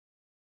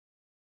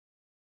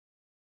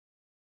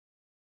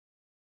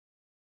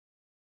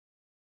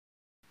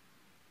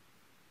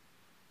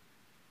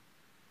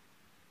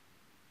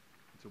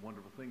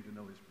thing to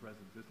know his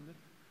presence, isn't it?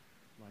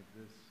 Like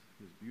this,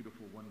 his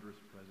beautiful, wondrous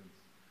presence.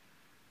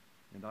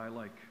 And I,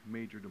 like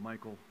Major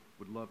DeMichael,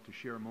 would love to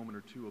share a moment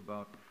or two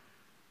about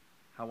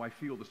how I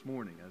feel this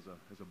morning as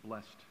a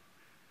blessed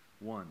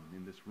one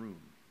in this room.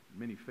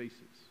 Many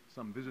faces,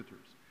 some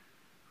visitors,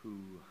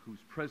 whose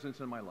presence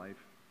in my life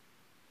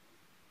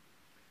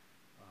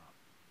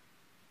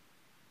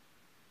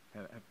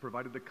have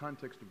provided the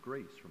context of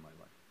grace for my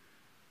life.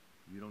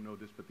 You don't know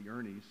this, but the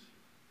Ernies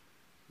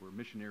were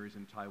missionaries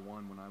in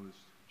Taiwan when I was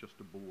just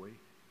a boy,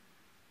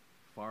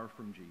 far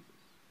from Jesus.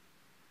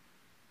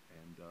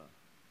 And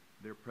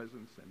their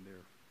presence and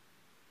their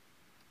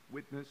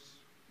witness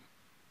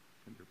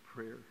and their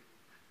prayer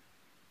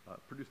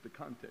produced the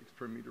context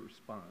for me to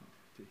respond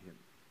to him,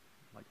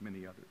 like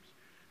many others,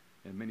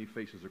 and many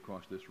faces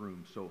across this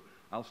room. So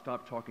I'll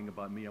stop talking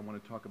about me. I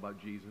want to talk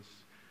about Jesus.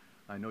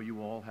 I know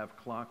you all have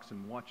clocks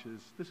and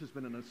watches. This has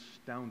been an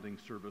astounding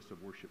service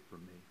of worship for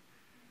me,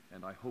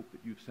 and I hope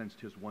that you've sensed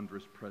his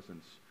wondrous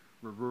presence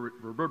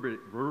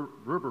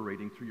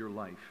reverberating through your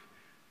life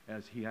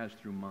as he has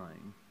through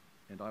mine.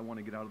 And I want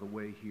to get out of the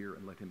way here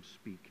and let him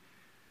speak.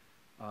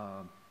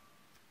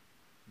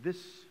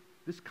 This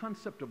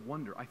concept of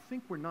wonder, I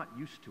think we're not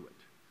used to it.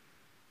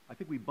 I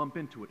think we bump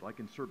into it like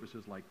in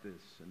services like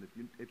this. And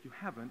if you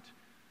haven't,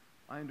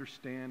 I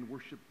understand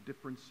worship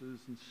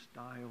differences and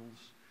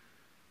styles,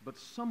 but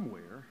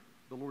somewhere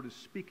the Lord is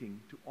speaking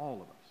to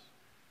all of us.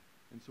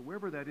 And so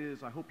wherever that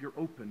is, I hope you're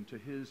open to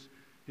his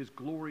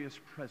glorious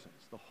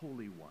presence, the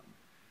Holy One.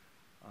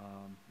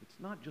 It's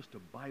not just a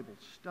Bible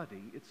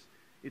study,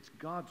 it's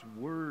God's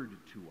Word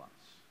to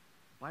us.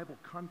 Bible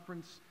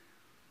conference,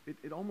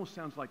 it almost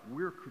sounds like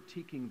we're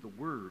critiquing the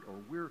Word or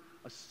we're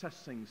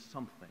assessing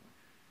something.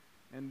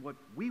 And what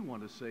we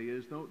want to say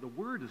is, no, the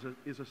Word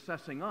is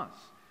assessing us.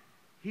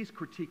 He's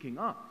critiquing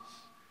us.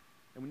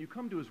 And when you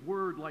come to his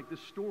Word, like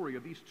this story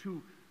of these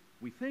two,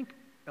 we think,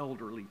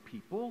 elderly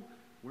people,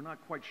 we're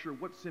not quite sure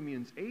what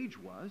Simeon's age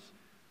was,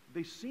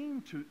 they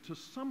seem to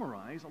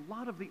summarize a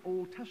lot of the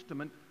Old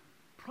Testament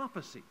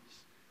prophecies,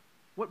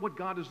 what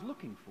God is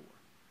looking for.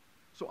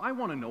 So I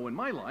want to know in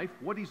my life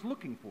what he's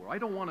looking for. I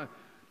don't want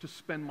to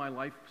spend my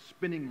life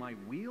spinning my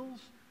wheels,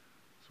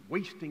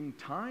 wasting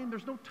time.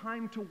 There's no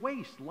time to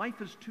waste.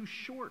 Life is too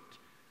short,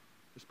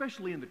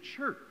 especially in the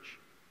church.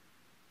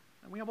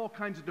 And we have all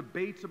kinds of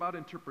debates about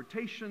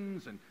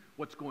interpretations and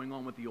what's going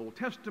on with the Old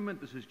Testament.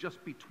 This is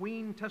just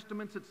between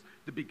testaments. It's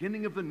the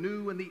beginning of the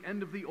new and the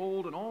end of the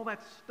old and all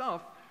that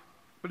stuff.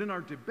 But in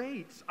our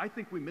debates, I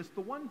think we miss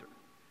the wonder.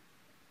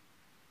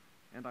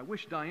 And I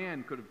wish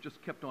Diane could have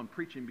just kept on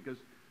preaching, because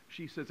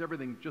she says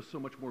everything just so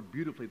much more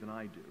beautifully than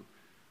I do.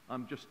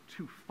 I'm just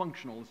too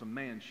functional as a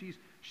man.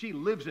 She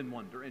lives in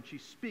wonder, and she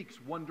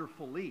speaks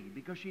wonderfully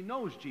because she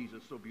knows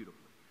Jesus so beautifully.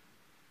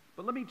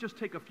 But let me just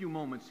take a few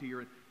moments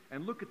here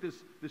and look at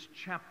this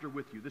chapter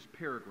with you, this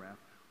paragraph.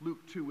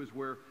 Luke 2 is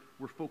where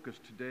we're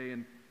focused today,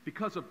 and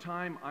because of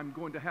time, I'm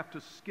going to have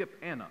to skip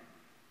Anna,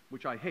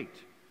 which I hate.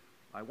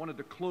 I wanted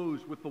to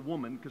close with the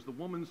woman, because the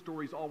woman's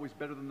story is always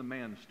better than the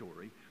man's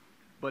story.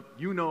 But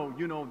you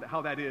know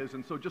how that is,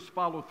 and so just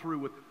follow through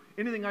with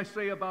anything I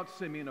say about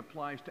Simeon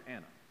applies to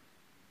Anna.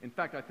 In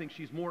fact, I think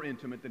she's more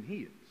intimate than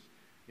he is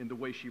in the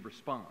way she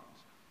responds.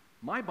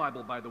 My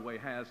Bible, by the way,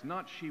 has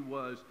not she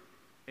was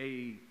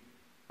a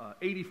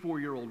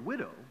 84-year-old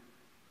widow.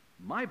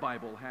 My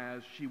Bible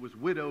has she was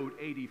widowed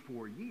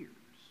 84 years,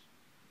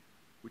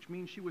 which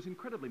means she was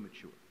incredibly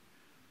mature,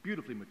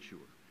 beautifully mature,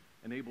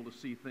 and able to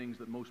see things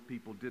that most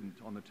people didn't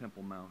on the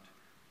Temple Mount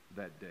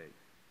that day.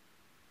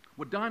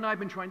 What Don and I have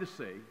been trying to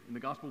say in the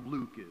Gospel of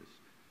Luke is,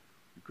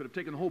 we could have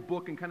taken the whole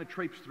book and kind of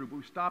traipsed through, but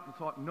we stopped and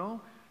thought, no,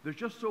 there's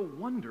just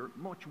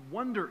much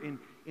wonder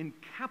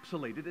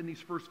encapsulated in these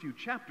first few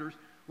chapters.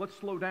 Let's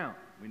slow down.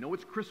 We know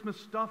it's Christmas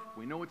stuff.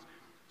 We know it's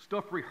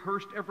stuff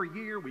rehearsed every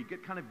year. We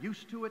get kind of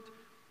used to it.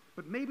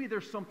 But maybe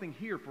there's something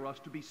here for us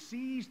to be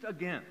seized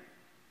again,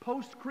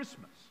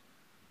 post-Christmas,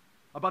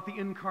 about the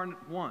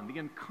incarnate one, the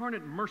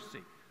incarnate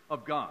mercy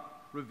of God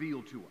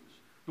revealed to us,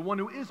 the one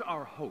who is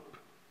our hope.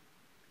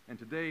 And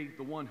today,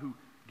 the one who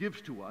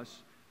gives to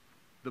us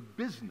the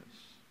business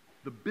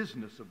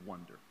of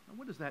wonder. Now,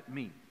 what does that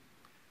mean?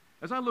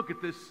 As I look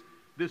at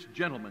this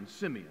gentleman,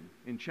 Simeon,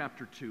 in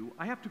chapter 2,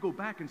 I have to go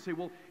back and say,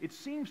 well, it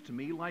seems to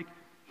me like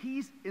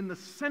he's in the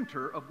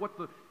center of what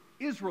the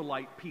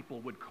Israelite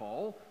people would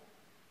call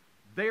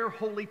their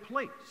holy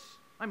place.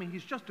 I mean,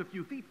 he's just a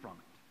few feet from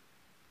it.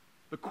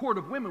 The court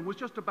of women was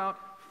just about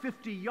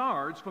 50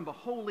 yards from the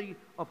Holy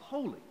of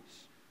Holies.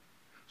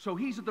 So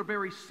he's at the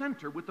very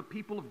center with the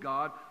people of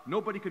God.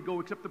 Nobody could go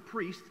except the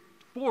priest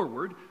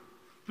forward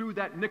through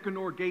that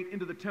Nicanor gate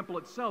into the temple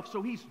itself.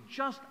 So he's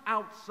just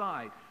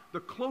outside, the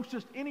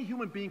closest any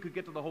human being could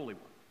get to the Holy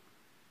One.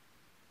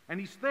 And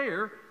he's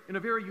there in a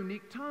very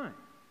unique time.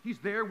 He's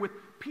there with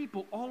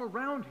people all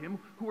around him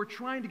who are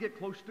trying to get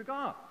close to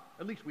God.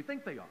 At least we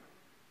think they are.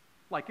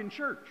 Like in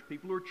church,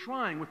 people who are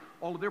trying with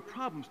all of their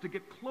problems to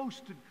get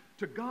close to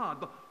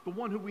God, the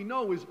one who we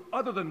know is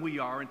other than we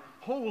are and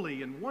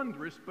holy and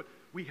wondrous,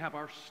 We have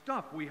our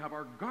stuff, we have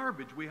our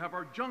garbage, we have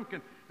our junk,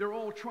 and they're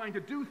all trying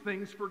to do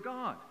things for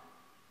God.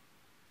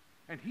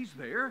 And he's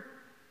there,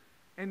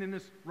 and in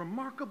this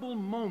remarkable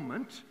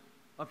moment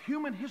of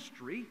human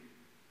history,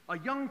 a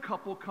young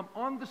couple come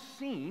on the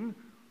scene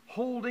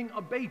holding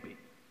a baby.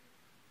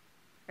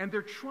 And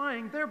they're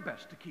trying their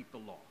best to keep the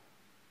law.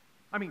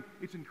 I mean,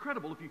 it's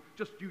incredible. If you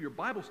just do your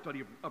Bible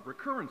study of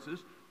recurrences,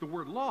 the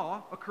word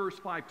law occurs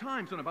 5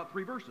 times in about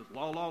 3 verses.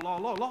 Law, law, law,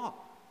 law, law.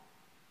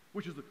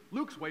 Which is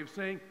Luke's way of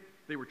saying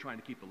they were trying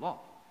to keep the law.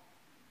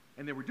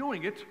 And they were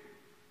doing it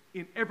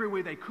in every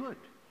way they could.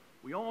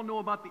 We all know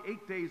about the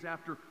 8 days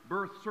after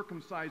birth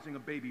circumcising a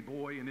baby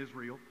boy in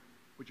Israel.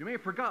 But you may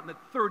have forgotten that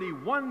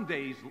 31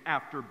 days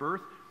after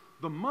birth,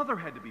 the mother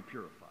had to be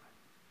purified.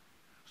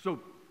 So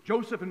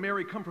Joseph and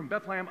Mary come from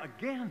Bethlehem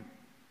again,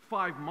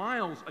 5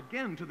 miles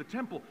again to the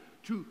temple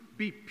to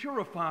be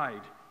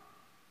purified.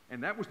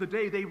 And that was the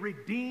day they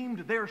redeemed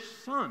their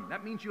son.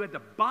 That means you had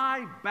to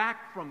buy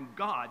back from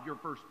God your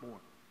firstborn.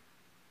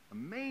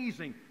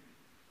 Amazing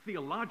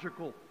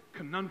theological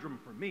conundrum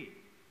for me.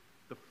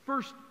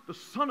 The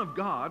Son of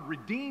God,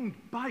 redeemed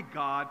by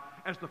God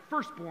as the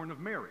firstborn of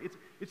Mary.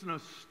 It's an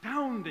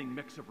astounding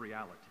mix of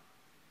reality.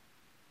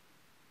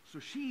 So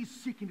she's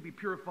seeking to be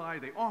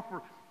purified. They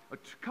offer a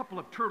couple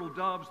of turtle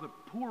doves. The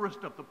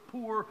poorest of the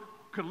poor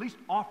could at least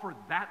offer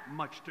that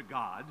much to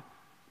God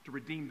to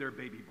redeem their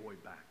baby boy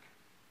back.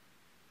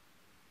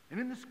 And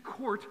in this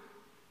court,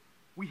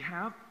 we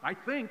have, I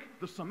think,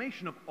 the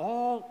summation of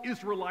all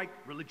Israelite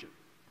religion,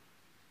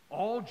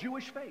 all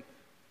Jewish faith.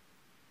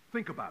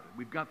 Think about it.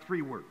 We've got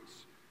 3 words.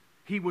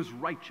 He was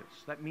righteous.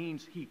 That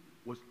means he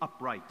was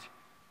upright.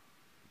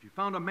 If you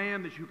found a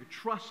man that you could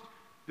trust,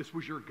 this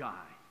was your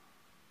guy.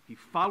 He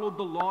followed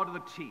the law to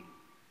the T.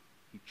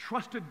 He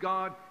trusted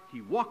God.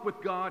 He walked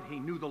with God. He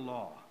knew the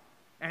law.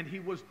 And he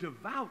was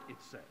devout, it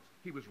says.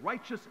 He was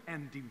righteous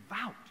and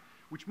devout,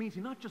 which means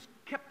he not just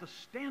kept the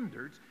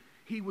standards,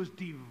 he was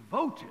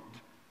devoted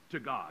to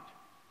God.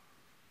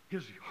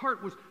 His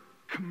heart was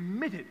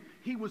committed.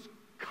 He was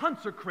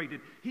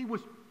consecrated. He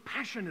was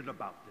passionate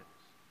about this.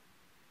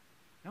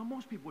 Now,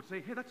 most people would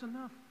say, hey, that's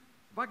enough.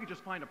 If I could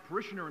just find a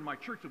parishioner in my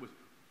church that was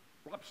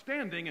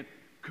upstanding and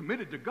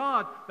committed to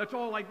God, that's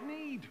all I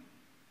need.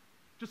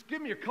 Just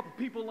give me a couple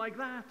people like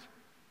that.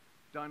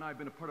 Di and I have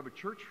been a part of a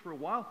church for a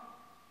while.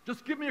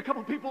 Just give me a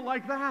couple people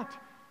like that.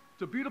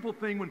 It's a beautiful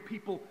thing when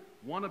people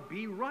want to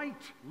be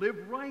right, live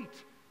right,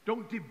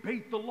 don't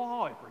debate the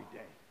law every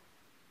day,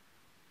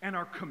 and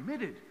are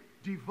committed,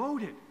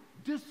 devoted,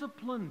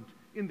 disciplined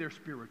in their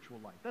spiritual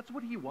life. That's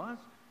what he was.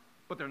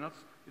 But they're not,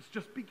 it's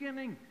just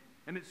beginning.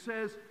 And it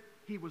says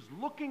he was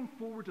looking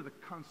forward to the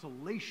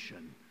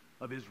consolation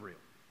of Israel.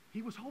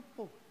 He was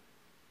hopeful.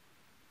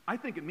 I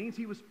think it means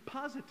he was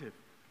positive,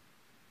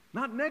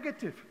 not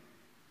negative.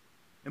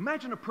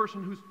 Imagine a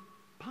person who's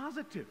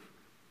positive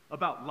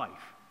about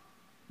life,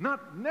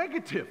 not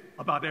negative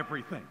about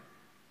everything.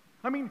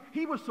 I mean,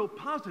 he was so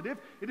positive,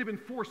 it had been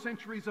 4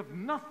 centuries of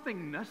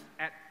nothingness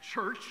at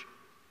church.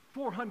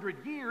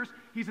 400 years,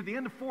 he's at the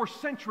end of 4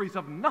 centuries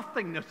of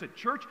nothingness at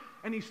church,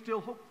 and he's still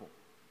hopeful,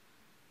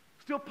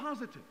 still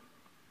positive,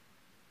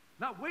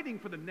 not waiting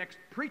for the next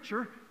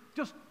preacher,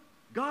 just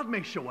God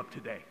may show up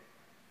today.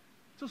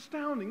 It's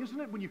astounding,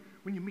 isn't it, when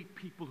you meet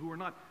people who are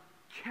not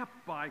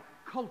kept by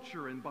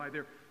culture and by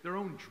their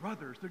own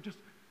druthers. They're just,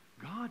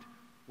 God,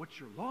 what's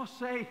your law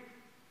say?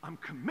 I'm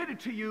committed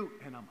to you,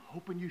 and I'm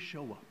hoping you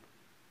show up.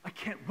 I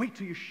can't wait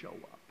till you show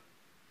up.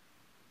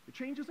 It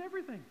changes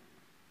everything.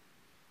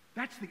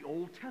 That's the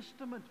Old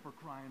Testament, for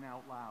crying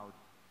out loud.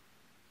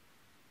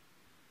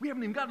 We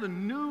haven't even got to the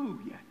New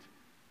yet.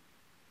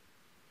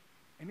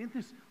 And in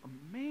this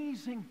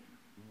amazing,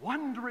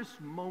 wondrous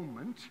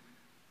moment,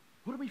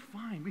 what do we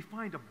find? We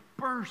find a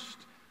burst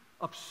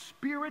of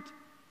spirit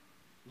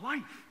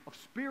life, of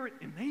spirit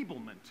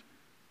enablement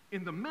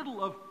in the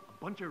middle of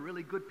a bunch of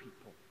really good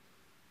people.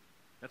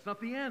 That's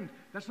not the end.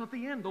 That's not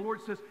the end. The Lord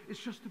says, it's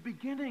just the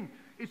beginning.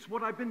 It's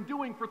what I've been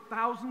doing for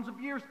thousands of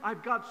years.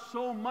 I've got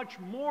so much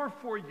more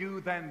for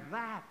you than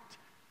that.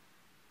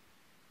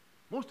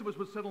 Most of us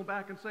would settle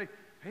back and say,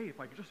 hey,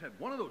 if I could just have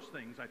one of those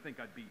things, I think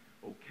I'd be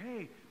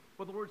okay.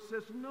 But the Lord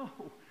says, no,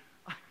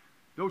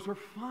 those are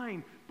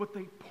fine, but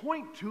they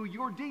point to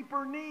your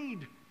deeper need.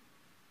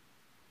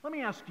 Let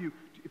me ask you,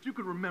 if you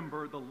could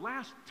remember the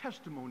last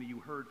testimony you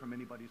heard from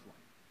anybody's life,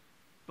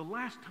 the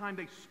last time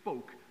they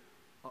spoke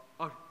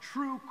a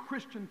true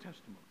Christian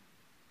testimony.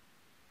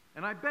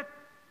 And I bet,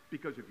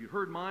 because if you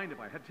heard mine, if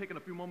I had taken a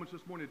few moments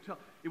this morning to tell,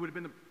 it would have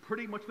been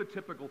pretty much the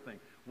typical thing.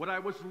 What I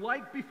was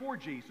like before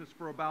Jesus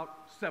for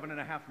about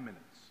 7.5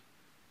 minutes.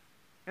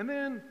 And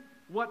then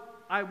what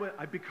I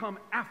become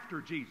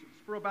after Jesus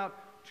for about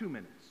 2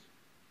 minutes.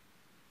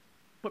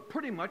 But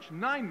pretty much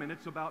 9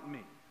 minutes about me.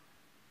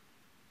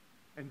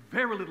 And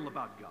very little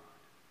about God.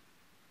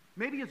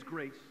 Maybe His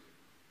grace,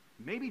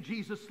 maybe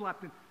Jesus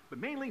slept in, but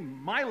mainly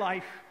my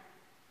life,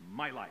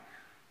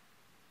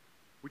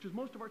 which is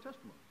most of our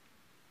testimony.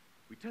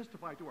 We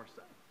testify to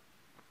ourselves.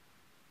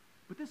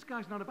 But this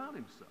guy's not about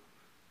himself.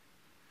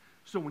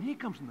 So when he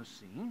comes on the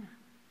scene,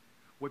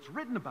 What's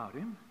written about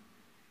him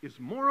is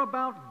more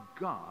about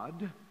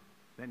God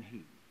than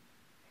he.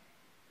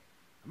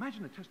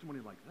 Imagine a testimony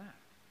like that.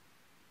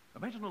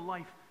 Imagine a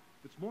life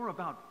that's more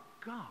about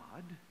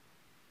God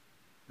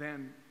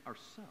than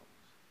ourselves.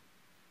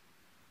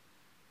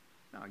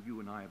 Now, you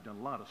and I have done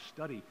a lot of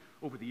study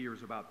over the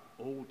years about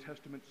Old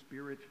Testament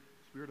Spirit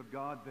of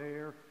God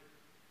there,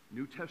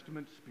 New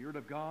Testament Spirit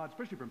of God,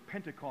 especially from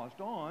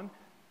Pentecost on,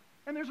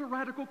 and there's a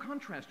radical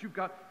contrast. You've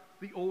got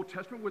the Old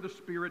Testament where the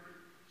Spirit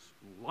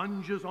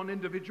lunges on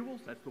individuals.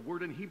 That's the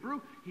word in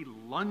Hebrew. He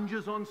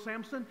lunges on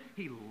Samson.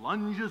 He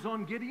lunges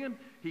on Gideon.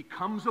 He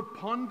comes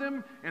upon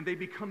them, and they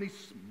become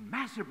these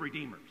massive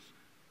redeemers,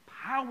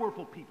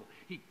 powerful people.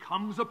 He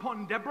comes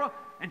upon Deborah,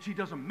 and she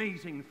does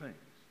amazing things.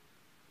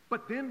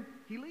 But then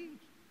he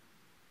leaves.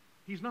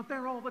 He's not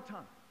there all the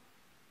time.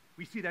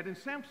 We see that in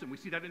Samson. We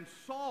see that in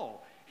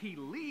Saul. He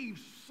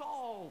leaves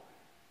Saul.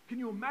 Can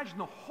you imagine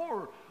the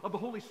horror of the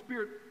Holy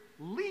Spirit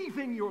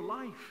leaving your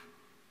life?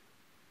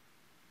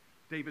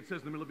 David says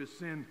in the middle of his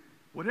sin,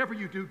 whatever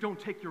you do, don't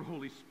take your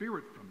Holy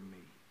Spirit from me.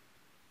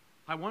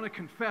 I want to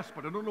confess,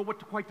 but I don't know what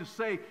quite to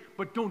say,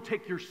 but don't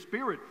take your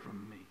Spirit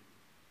from me.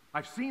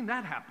 I've seen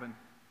that happen.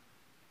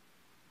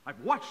 I've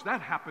watched that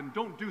happen.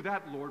 Don't do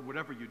that, Lord,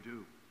 whatever you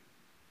do.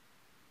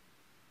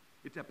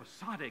 It's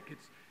episodic.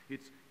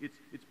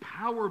 It's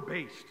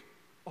power-based.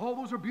 All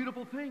those are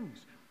beautiful things.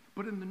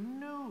 But in the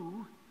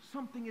new,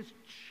 something is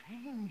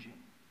changing.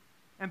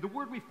 And the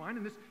word we find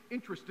in this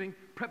interesting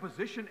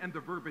preposition and the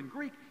verb in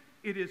Greek,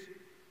 it is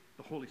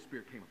the Holy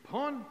Spirit came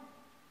upon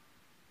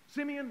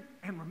Simeon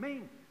and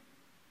remained.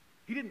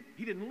 He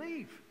didn't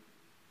leave.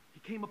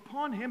 He came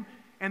upon him,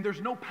 and there's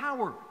no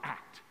power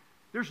act.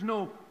 There's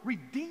no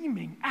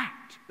redeeming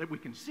act that we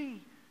can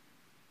see.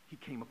 He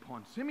came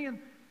upon Simeon,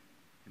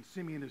 and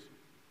Simeon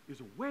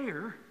is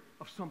aware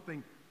of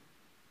something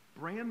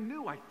brand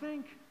new, I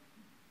think.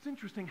 It's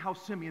interesting how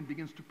Simeon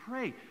begins to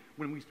pray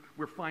when we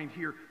find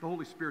here the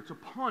Holy Spirit's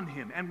upon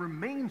him and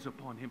remains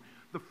upon him.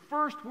 The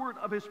first word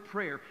of his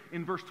prayer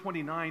in verse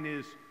 29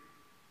 is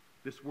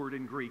this word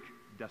in Greek,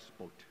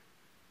 despot.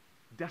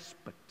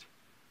 Despot.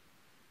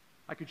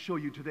 I could show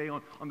you today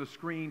on the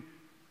screen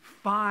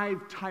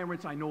 5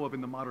 tyrants I know of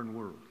in the modern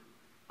world.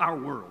 Our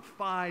world.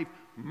 5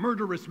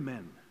 murderous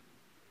men.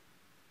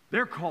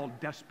 They're called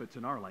despots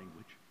in our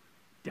language.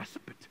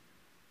 Despot.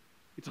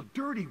 It's a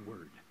dirty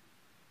word.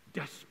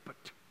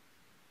 Despot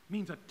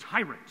means a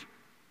tyrant.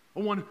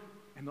 And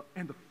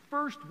the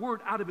first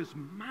word out of his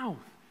mouth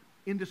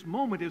in this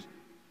moment is,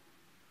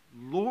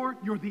 Lord,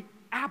 you're the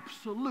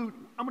absolute,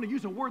 I'm going to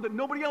use a word that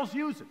nobody else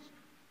uses,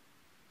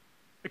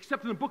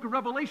 except in the book of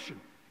Revelation.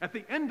 At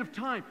the end of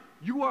time,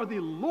 you are the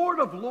Lord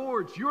of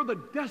lords. You're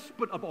the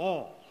despot of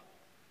all.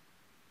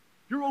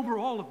 You're over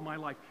all of my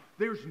life.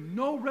 There's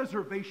no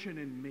reservation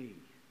in me.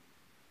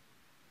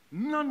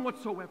 None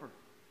whatsoever.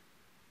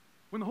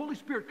 When the Holy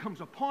Spirit comes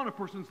upon a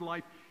person's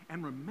life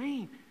and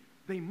remain,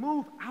 they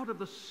move out of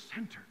the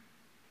center.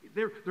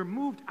 They're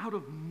moved out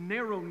of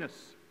narrowness.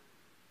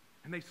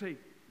 And they say,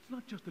 it's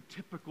not just a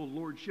typical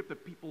lordship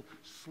that people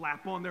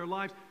slap on their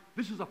lives.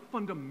 This is a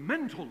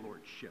fundamental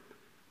lordship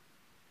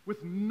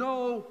with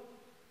no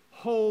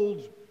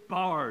holds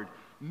barred,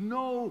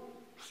 no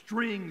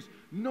strings,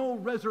 no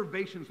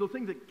reservations, those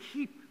things that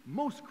keep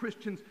most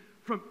Christians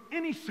from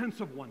any sense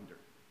of wonder.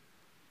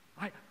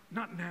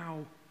 Not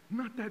now,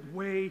 not that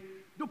way,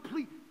 no,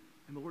 please.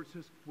 And the Lord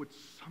says, would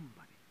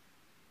somebody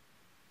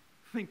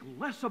think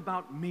less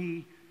about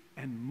me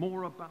and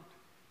more about,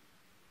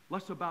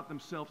 less about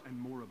themselves and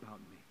more about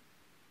me?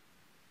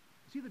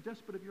 Is he the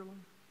despot of your life?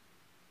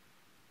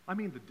 I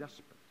mean the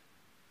despot.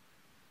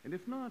 And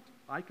if not,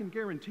 I can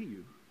guarantee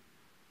you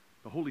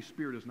the Holy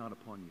Spirit is not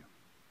upon you.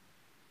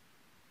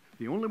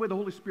 The only way the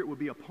Holy Spirit would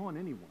be upon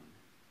anyone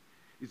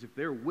is if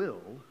their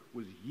will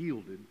was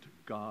yielded to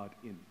God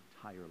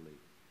entirely.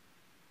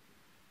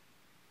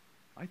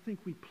 I think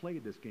we play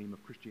this game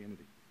of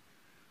Christianity.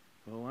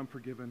 Oh, I'm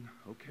forgiven.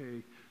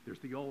 Okay, there's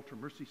the altar,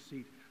 mercy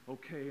seat.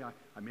 Okay,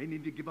 I may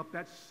need to give up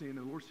that sin. And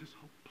the Lord says,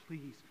 oh,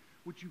 please,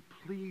 would you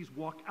please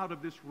walk out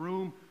of this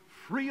room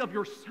free of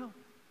yourself,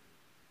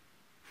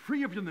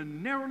 free of the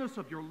narrowness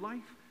of your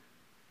life?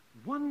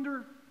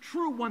 Wonder,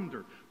 true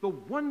wonder, the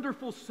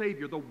wonderful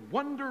Savior, the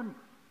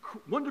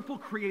wonderful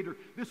Creator,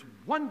 this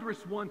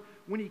wondrous one,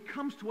 when he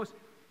comes to us,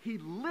 he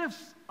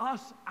lifts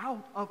us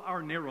out of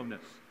our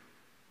narrowness.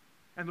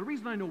 And the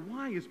reason I know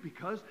why is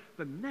because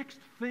the next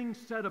thing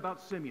said about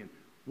Simeon,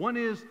 one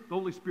is the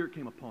Holy Spirit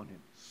came upon him.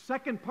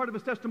 Second part of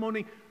his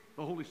testimony,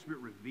 the Holy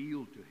Spirit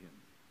revealed to him.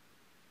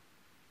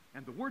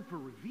 And the word for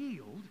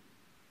revealed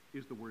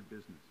is the word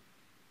business.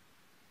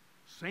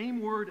 Same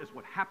word as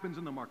what happens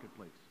in the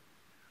marketplace.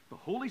 The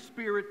Holy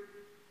Spirit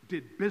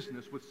did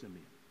business with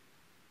Simeon.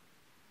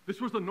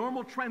 This was the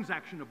normal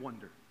transaction of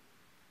wonder.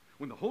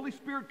 When the Holy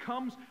Spirit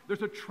comes,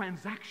 there's a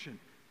transaction.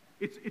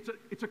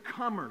 It's a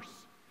commerce.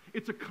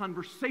 It's a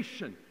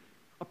conversation.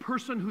 A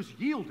person who's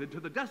yielded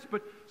to the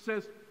despot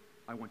says,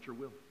 I want your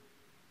will.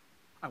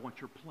 I want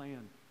your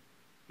plan.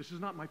 This is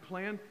not my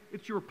plan.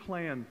 It's your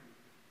plan.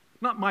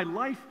 Not my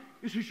life.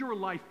 This is your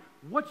life.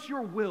 What's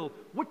your will?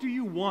 What do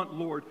you want,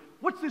 Lord?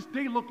 What's this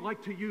day look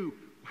like to you?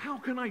 How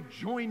can I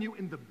join you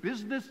in the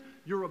business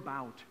you're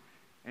about?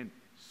 And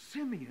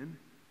Simeon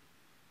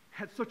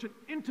had such an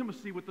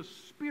intimacy with the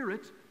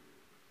Spirit.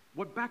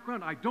 What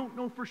background, I don't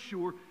know for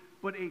sure,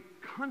 but a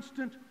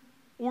constant,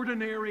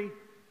 ordinary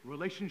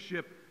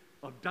relationship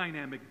of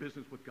dynamic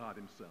business with God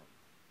himself.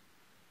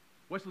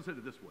 Wesley said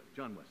it this way,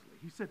 John Wesley.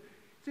 He said,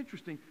 it's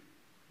interesting,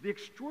 the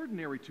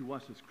extraordinary to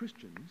us as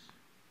Christians,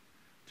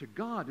 to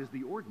God is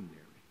the ordinary.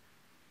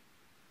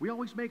 We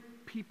always make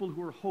people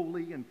who are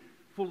holy and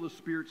full of the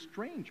Spirit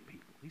strange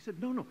people. He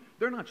said, no,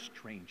 they're not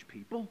strange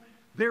people.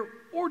 They're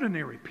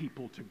ordinary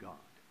people to God.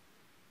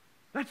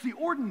 That's the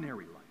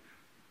ordinary life.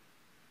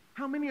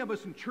 How many of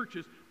us in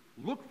churches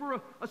look for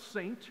a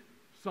saint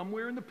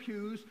somewhere in the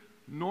pews,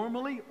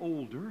 normally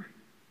older,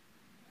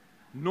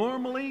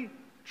 normally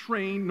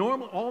trained,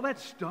 all that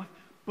stuff,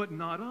 but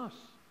not us.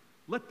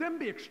 Let them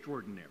be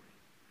extraordinary.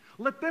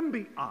 Let them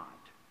be odd.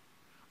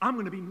 I'm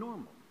going to be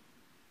normal,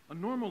 a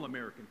normal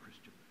American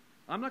Christian.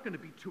 I'm not going to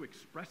be too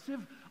expressive.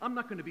 I'm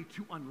not going to be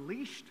too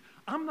unleashed.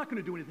 I'm not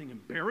going to do anything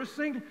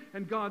embarrassing.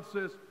 And God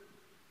says,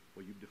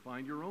 well, you've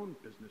defined your own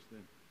business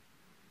then.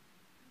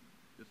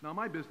 It's not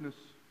my business.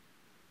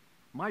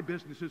 My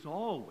business is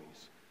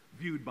always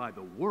viewed by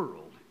the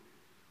world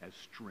as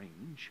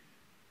strange.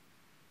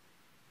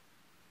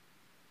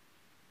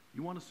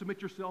 You want to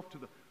submit yourself to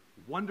the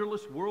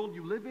wonderless world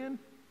you live in?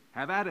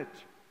 Have at it.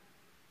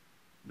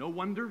 No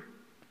wonder,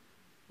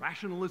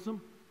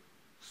 rationalism,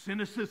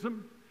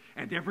 cynicism,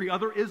 and every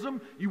other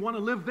ism. You want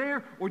to live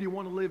there, or do you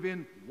want to live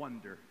in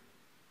wonder?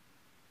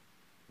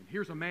 And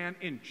here's a man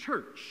in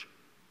church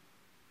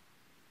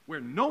where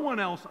no one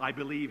else, I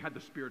believe, had the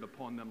Spirit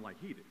upon them like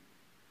he did.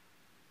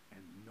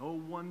 And no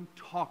one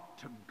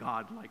talked to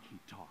God like he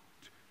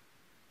talked.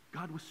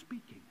 God was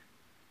speaking.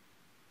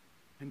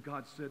 And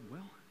God said,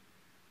 well,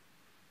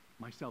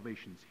 my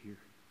salvation's here.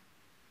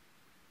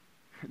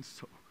 And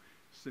so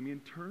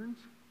Simeon turns.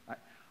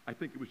 I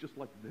think it was just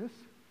like this.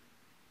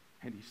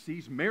 And he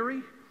sees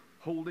Mary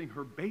holding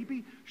her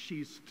baby.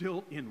 She's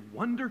still in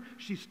wonder.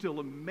 She's still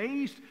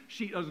amazed.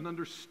 She doesn't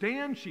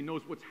understand. She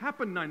knows what's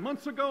happened 9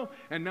 months ago,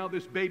 and now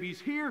this baby's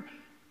here.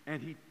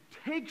 And he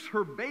takes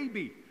her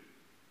baby.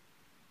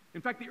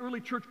 In fact, the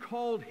early church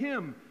called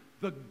him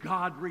the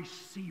God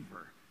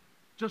receiver.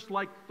 Just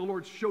like the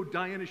Lord showed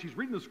Diana, she's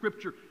reading the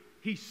scripture,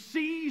 he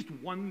seized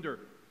wonder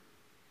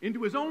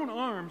into his own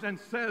arms and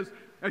says,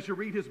 as you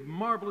read his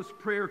marvelous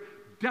prayer,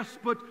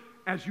 despot,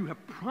 as you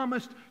have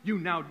promised, you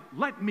now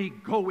let me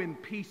go in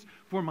peace,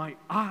 for my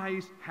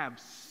eyes have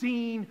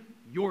seen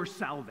your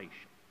salvation.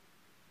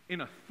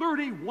 In a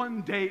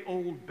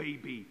 31-day-old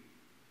baby,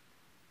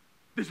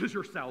 this is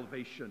your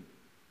salvation.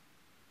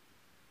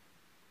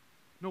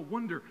 No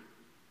wonder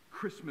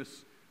Christmas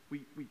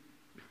we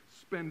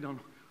spend on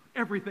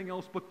everything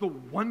else but the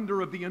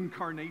wonder of the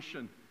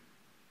incarnation.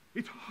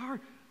 It's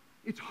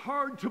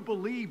hard to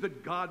believe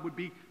that God would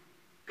be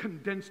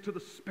condensed to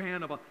the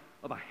span of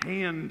a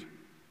hand.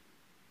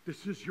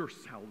 This is your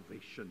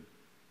salvation.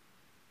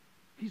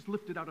 He's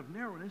lifted out of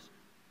narrowness,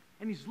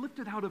 and he's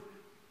lifted out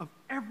of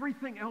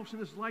everything else in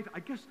his life, I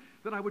guess,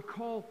 that I would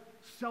call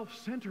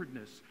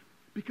self-centeredness.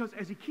 Because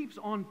as he keeps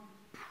on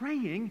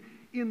praying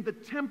in the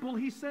temple,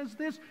 he says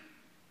this,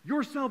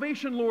 your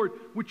salvation, Lord,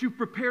 which you've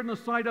prepared in the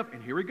sight of,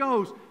 and here he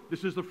goes,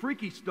 this is the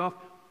freaky stuff,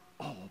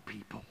 all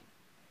people.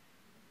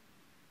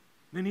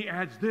 Then he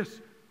adds this,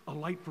 a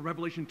light for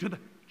revelation to the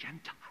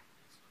Gentiles.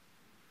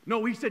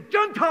 No, he said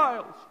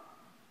Gentiles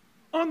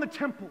on the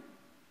temple.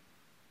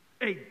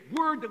 A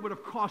word that would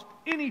have cost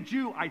any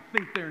Jew, I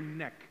think, their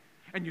neck.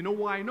 And you know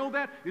why I know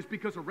that? Is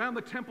because around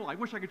the temple, I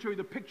wish I could show you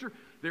the picture,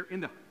 they're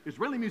in the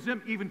Israeli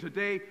Museum even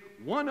today,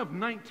 one of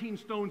 19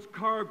 stones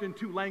carved in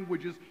 2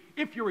 languages.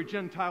 If you're a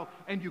Gentile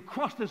and you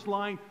cross this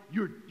line,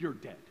 you're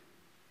dead.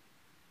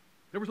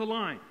 There was a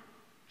line.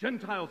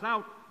 Gentiles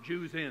out,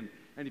 Jews in.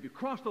 And if you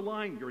cross the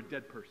line, you're a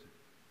dead person.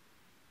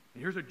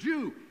 And here's a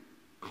Jew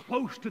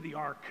close to the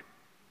ark,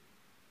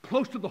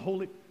 close to the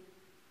holy.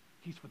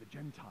 He's for the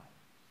Gentiles.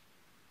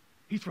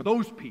 He's for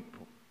those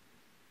people.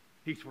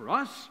 He's for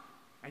us,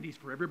 and he's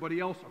for everybody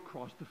else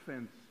across the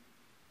fence.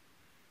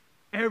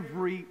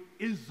 Every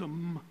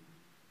ism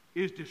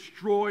is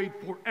destroyed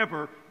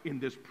forever in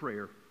this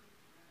prayer.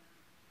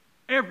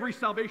 Every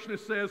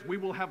salvationist says we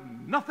will have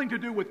nothing to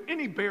do with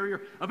any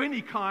barrier of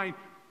any kind.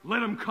 Let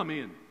them come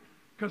in,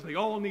 because they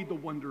all need the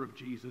wonder of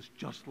Jesus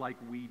just like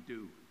we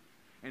do.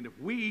 And if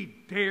we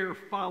dare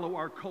follow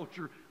our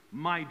culture,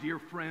 my dear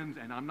friends,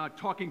 and I'm not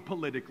talking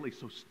politically,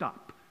 so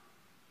stop.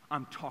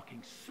 I'm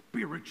talking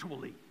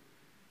spiritually.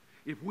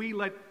 If we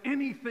let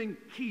anything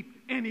keep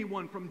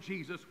anyone from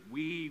Jesus,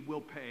 we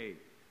will pay.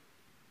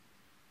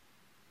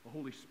 The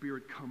Holy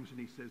Spirit comes and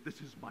he says, this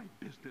is my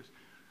business,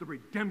 the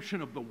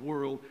redemption of the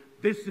world.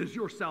 This is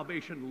your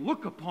salvation.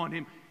 Look upon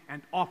him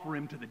and offer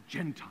him to the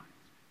Gentiles.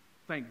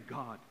 Thank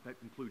God that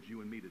includes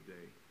you and me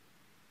today.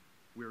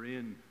 We're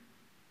in.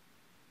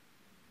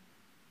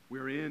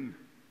 We're in.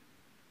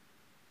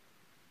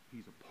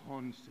 He's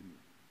upon Simeon.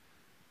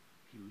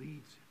 He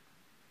leads him.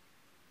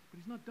 But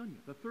he's not done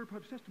yet. The third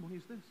part of his testimony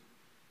is this.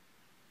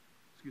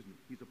 Excuse me.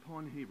 He's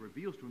upon him, he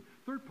reveals to him.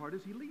 Third part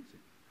is he leads him.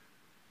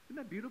 Isn't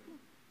that beautiful?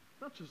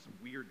 It's not just some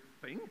weird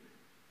thing.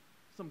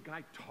 Some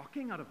guy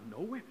talking out of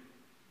nowhere.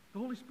 The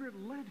Holy Spirit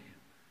led him.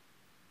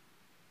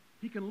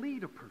 He can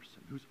lead a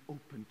person who's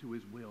open to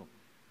his will,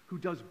 who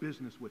does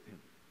business with him,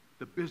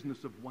 the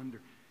business of wonder.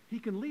 He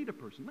can lead a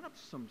person, not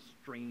some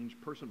strange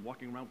person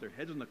walking around with their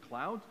heads in the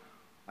clouds.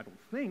 I don't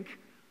think.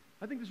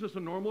 I think this is just a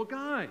normal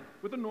guy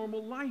with a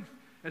normal life,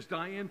 as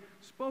Diane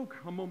spoke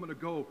a moment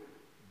ago,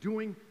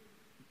 doing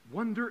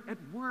wonder at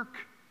work,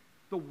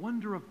 the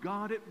wonder of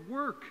God at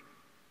work,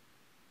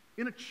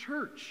 in a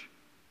church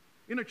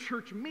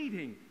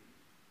meeting,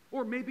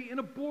 or maybe in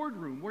a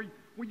boardroom where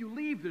you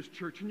leave this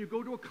church and you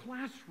go to a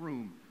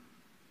classroom.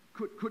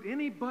 Could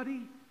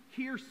anybody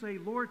here say,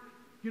 Lord,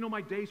 you know,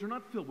 my days are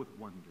not filled with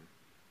wonder.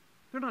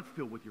 They're not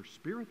filled with your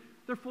Spirit.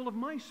 They're full of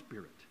my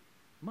Spirit,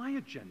 my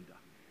agenda.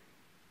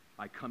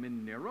 I come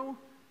in narrow.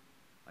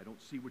 I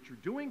don't see what you're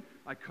doing.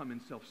 I come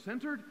in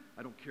self-centered.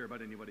 I don't care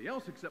about anybody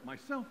else except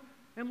myself.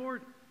 And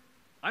Lord,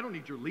 I don't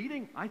need your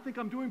leading. I think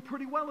I'm doing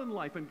pretty well in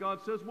life. And God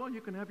says, well,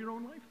 you can have your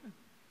own life then.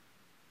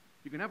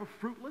 You can have a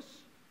fruitless,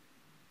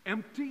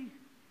 empty,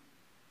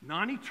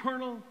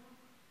 non-eternal,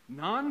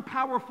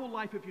 non-powerful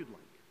life if you'd like.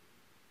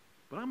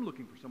 But I'm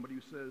looking for somebody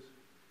who says,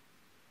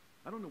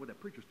 I don't know what that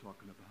preacher's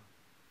talking about,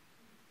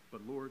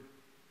 but Lord,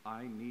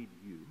 I need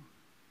you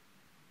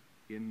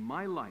in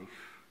my life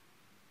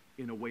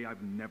in a way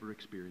I've never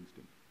experienced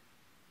him.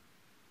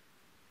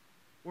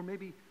 Or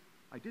maybe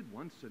I did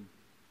once and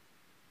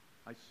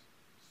I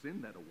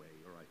sinned that away,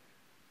 or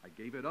I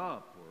gave it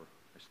up, or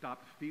I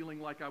stopped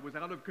feeling like I was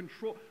out of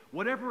control.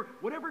 Whatever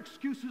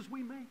excuses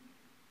we make.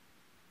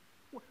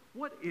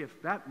 What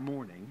if that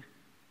morning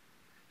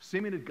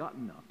Simeon had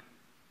gotten up,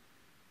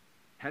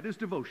 had his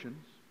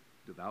devotions,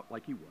 devout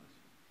like he was,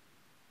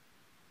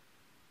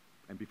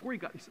 and before he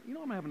said, you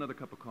know, I'm going to have another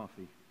cup of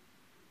coffee.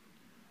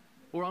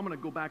 Or I'm going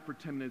to go back for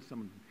 10 minutes, I'm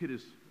going to hit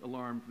his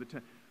alarm for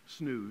the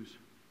snooze.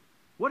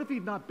 What if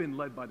he'd not been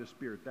led by the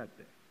Spirit that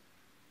day?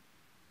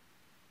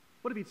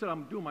 What if he'd said,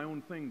 I'm doing my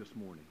own thing this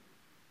morning?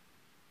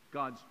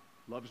 God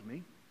loves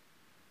me.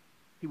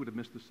 He would have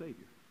missed the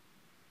Savior.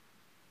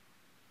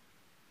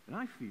 And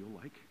I feel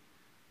like,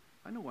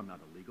 I know I'm not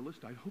a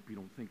legalist. I hope you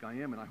don't think I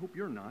am, and I hope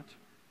you're not.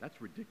 That's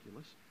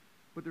ridiculous.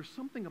 But there's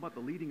something about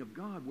the leading of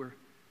God where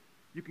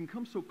you can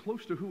come so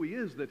close to who he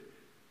is that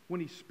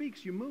when he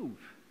speaks, you move.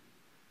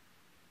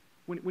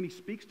 When he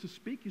speaks to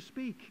speak, you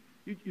speak.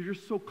 You're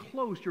just so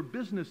close. Your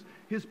business,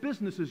 his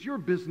business is your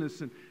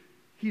business, and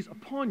he's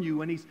upon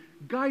you, and he's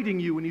guiding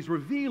you, and he's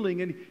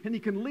revealing, and he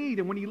can lead.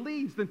 And when he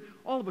leads, then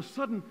all of a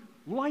sudden,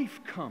 life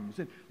comes,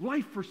 and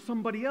life for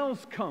somebody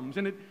else comes,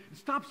 and it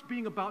stops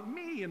being about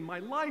me and my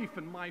life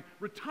and my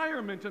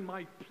retirement and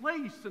my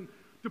place, and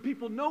do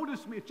people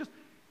notice me?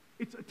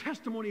 It's a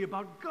testimony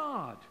about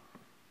God.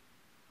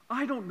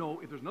 I don't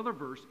know if there's another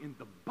verse in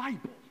the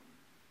Bible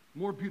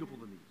more beautiful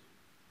than these,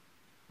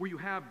 where you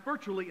have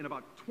virtually in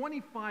about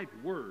 25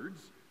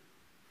 words,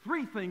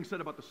 3 things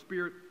said about the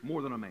Spirit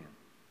more than a man.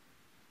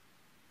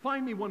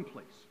 Find me one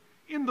place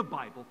in the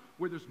Bible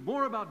where there's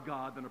more about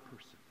God than a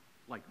person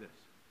like this.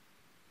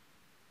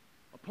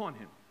 Upon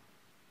him,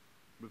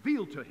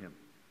 revealed to him,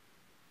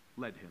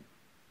 led him.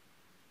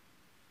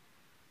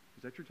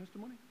 Is that your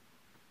testimony?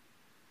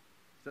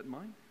 Is that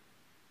mine?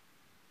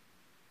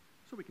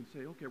 So we can say,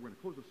 okay, we're going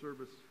to close the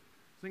service,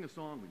 sing a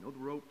song, we know the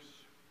ropes,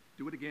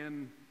 do it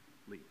again,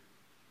 leave.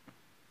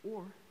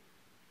 Or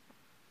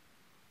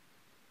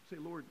say,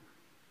 Lord,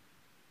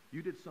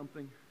 you did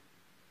something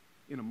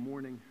in a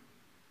morning,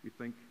 you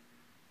think,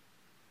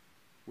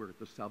 where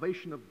the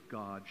salvation of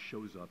God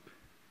shows up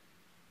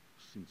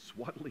in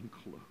swaddling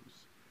clothes.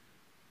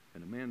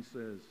 And a man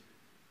says,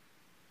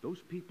 those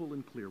people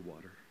in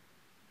Clearwater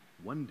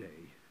one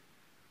day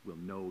will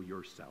know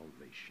your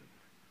salvation.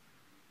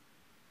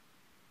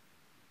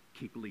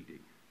 Keep leading.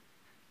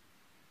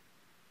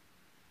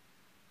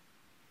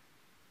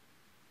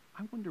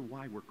 I wonder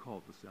why we're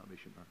called the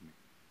Salvation Army.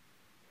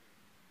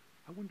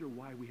 I wonder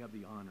why we have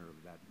the honor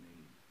of that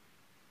name.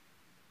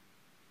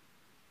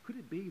 Could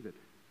it be that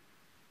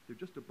they're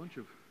just a bunch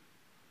of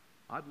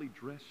oddly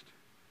dressed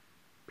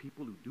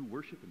people who do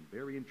worship in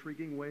very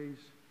intriguing ways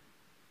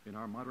in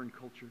our modern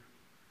culture,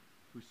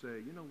 who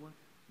say, you know what,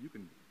 you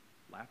can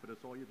laugh at us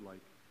all you'd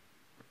like.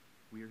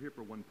 We are here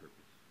for one purpose.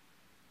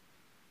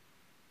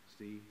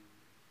 See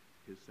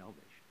his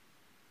salvation.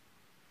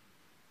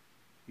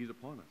 He's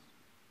upon us.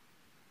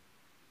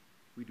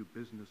 We do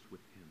business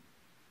with him.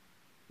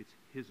 It's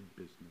his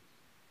business,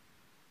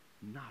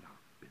 not our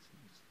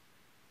business.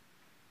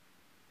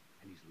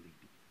 And he's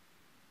leading.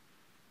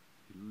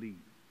 He leads.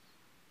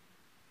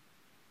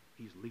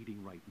 He's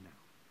leading right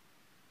now.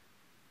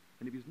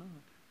 And if he's not,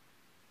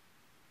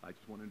 I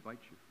just want to invite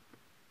you.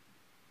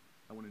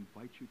 I want to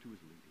invite you to his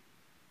leading,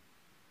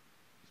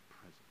 his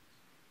presence.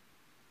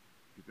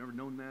 If you've never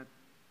known that,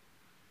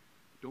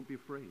 don't be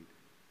afraid.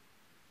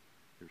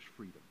 There's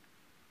freedom.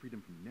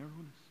 Freedom from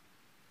narrowness,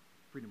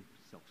 freedom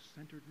from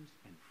self-centeredness,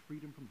 and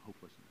freedom from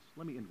hopelessness.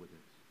 Let me end with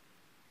this.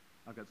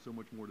 I've got so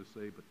much more to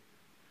say, but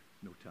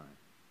no time.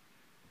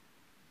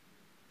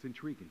 It's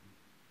intriguing.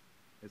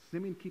 As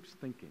Simeon keeps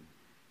thinking,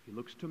 he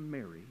looks to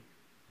Mary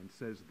and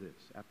says this.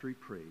 After he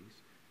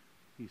prays,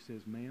 he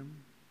says, "Ma'am,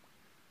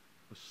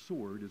 a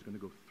sword is going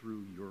to go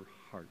through your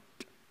heart."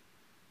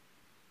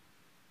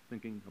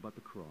 Thinking about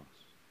the cross.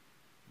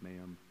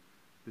 Ma'am,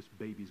 this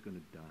baby's going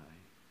to die.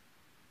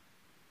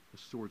 The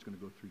sword's going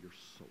to go through your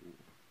soul.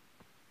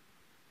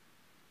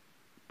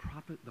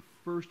 The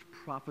first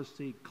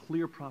prophecy,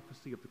 clear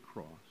prophecy of the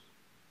cross,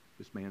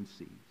 this man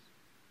sees.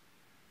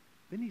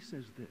 Then he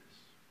says this,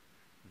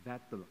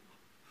 that the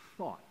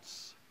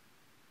thoughts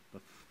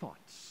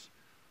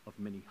of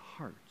many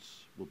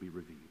hearts will be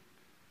revealed.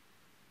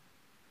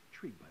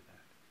 Intrigued by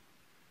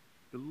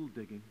that. A little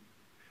digging.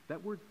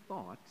 That word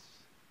thoughts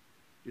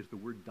is the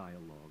word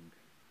dialogue,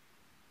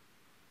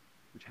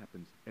 which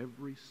happens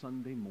every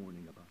Sunday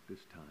morning about this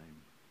time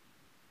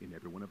in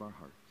every one of our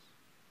hearts.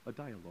 A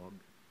dialogue.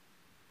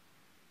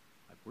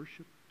 I've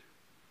worshiped,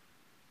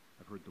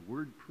 I've heard the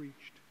word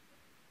preached,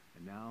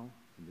 and now,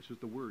 and this is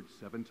the word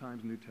 7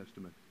 times in the New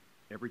Testament,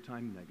 every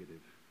time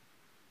negative,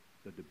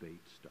 the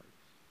debate starts.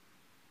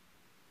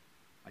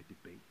 I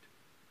debate.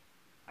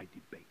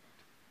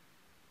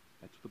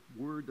 That's the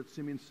word that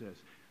Simeon says,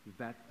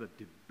 that the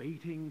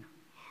debating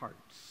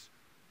hearts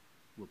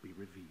will be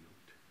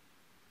revealed.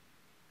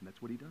 And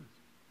that's what he does.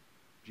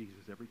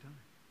 Jesus every time.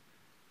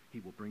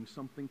 He will bring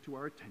something to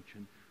our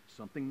attention,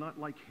 something not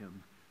like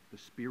him. The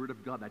Spirit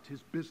of God, that's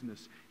his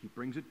business. He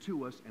brings it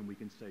to us, and we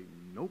can say,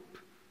 nope,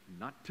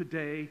 not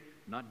today,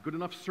 not good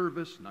enough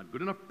service, not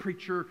good enough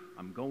preacher.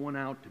 I'm going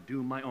out to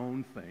do my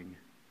own thing.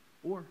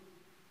 Or,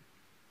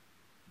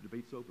 the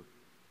debate's over.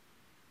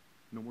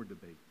 No more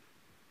debate.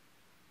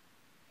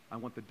 I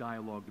want the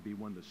dialogue to be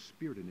one the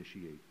Spirit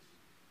initiates.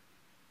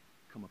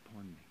 Come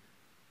upon me.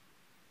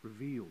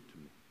 Reveal to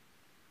me.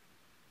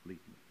 Lead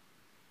me.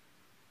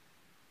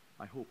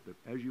 I hope that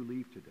as you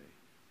leave today,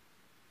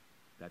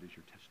 that is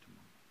your testimony.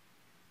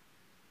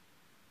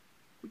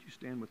 Would you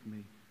stand with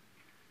me?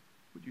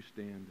 Would you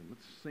stand and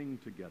let's sing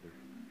together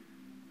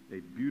a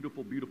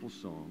beautiful, beautiful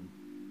song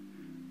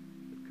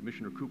that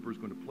Commissioner Cooper is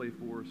going to play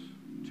for us,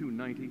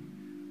 290.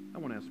 I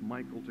want to ask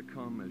Michael to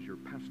come as your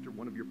pastor,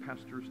 one of your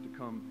pastors to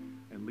come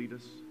and lead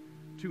us.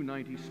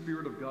 290,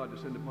 Spirit of God,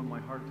 descend upon my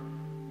heart.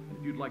 And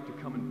if you'd like to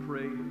come and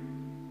pray,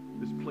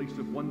 this place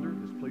of wonder,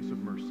 this place of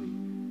mercy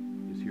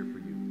is here for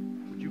you.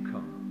 Would you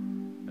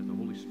come as the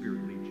Holy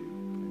Spirit leads?